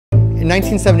In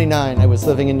 1979, I was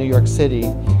living in New York City,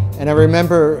 and I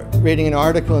remember reading an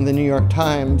article in the New York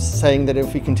Times saying that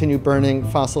if we continue burning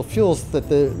fossil fuels, that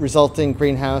the resulting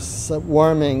greenhouse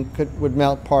warming would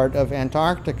melt part of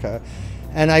Antarctica.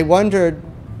 And I wondered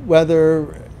whether,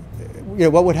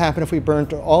 what would happen if we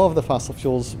burnt all of the fossil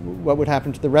fuels? What would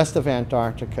happen to the rest of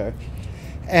Antarctica?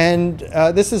 And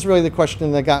this is really the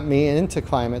question that got me into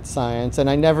climate science, and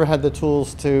I never had the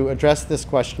tools to address this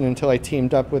question until I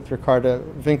teamed up with Ricarda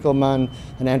Winkelmann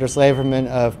and Anders Leverman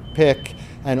of PIC,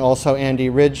 and also Andy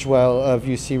Ridgewell of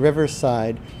UC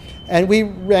Riverside. And we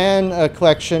ran a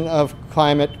collection of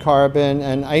climate, carbon,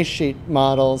 and ice sheet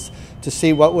models to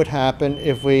see what would happen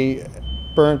if we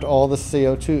burnt all the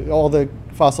CO2, all the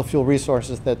fossil fuel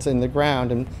resources that's in the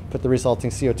ground, and put the resulting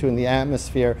CO2 in the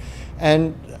atmosphere.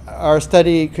 And our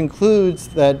study concludes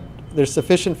that there's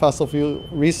sufficient fossil fuel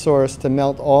resource to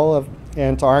melt all of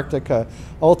Antarctica,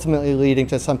 ultimately leading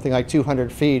to something like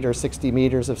 200 feet or 60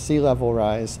 meters of sea level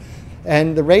rise.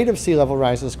 And the rate of sea level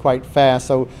rise is quite fast,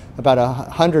 so about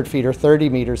 100 feet or 30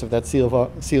 meters of that sea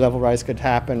level rise could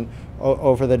happen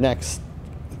over the next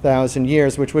 1,000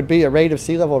 years, which would be a rate of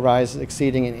sea level rise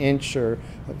exceeding an inch or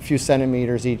a few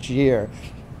centimeters each year.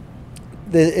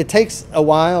 It takes a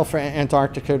while for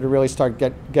Antarctica to really start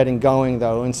getting going,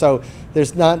 though, and so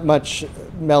there's not much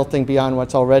melting beyond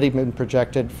what's already been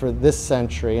projected for this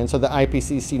century, and so the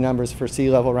IPCC numbers for sea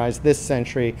level rise this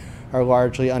century are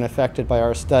largely unaffected by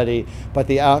our study, but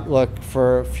the outlook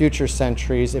for future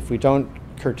centuries, if we don't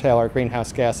curtail our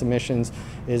greenhouse gas emissions,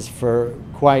 is for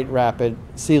quite rapid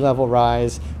sea level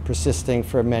rise persisting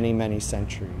for many, many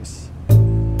centuries.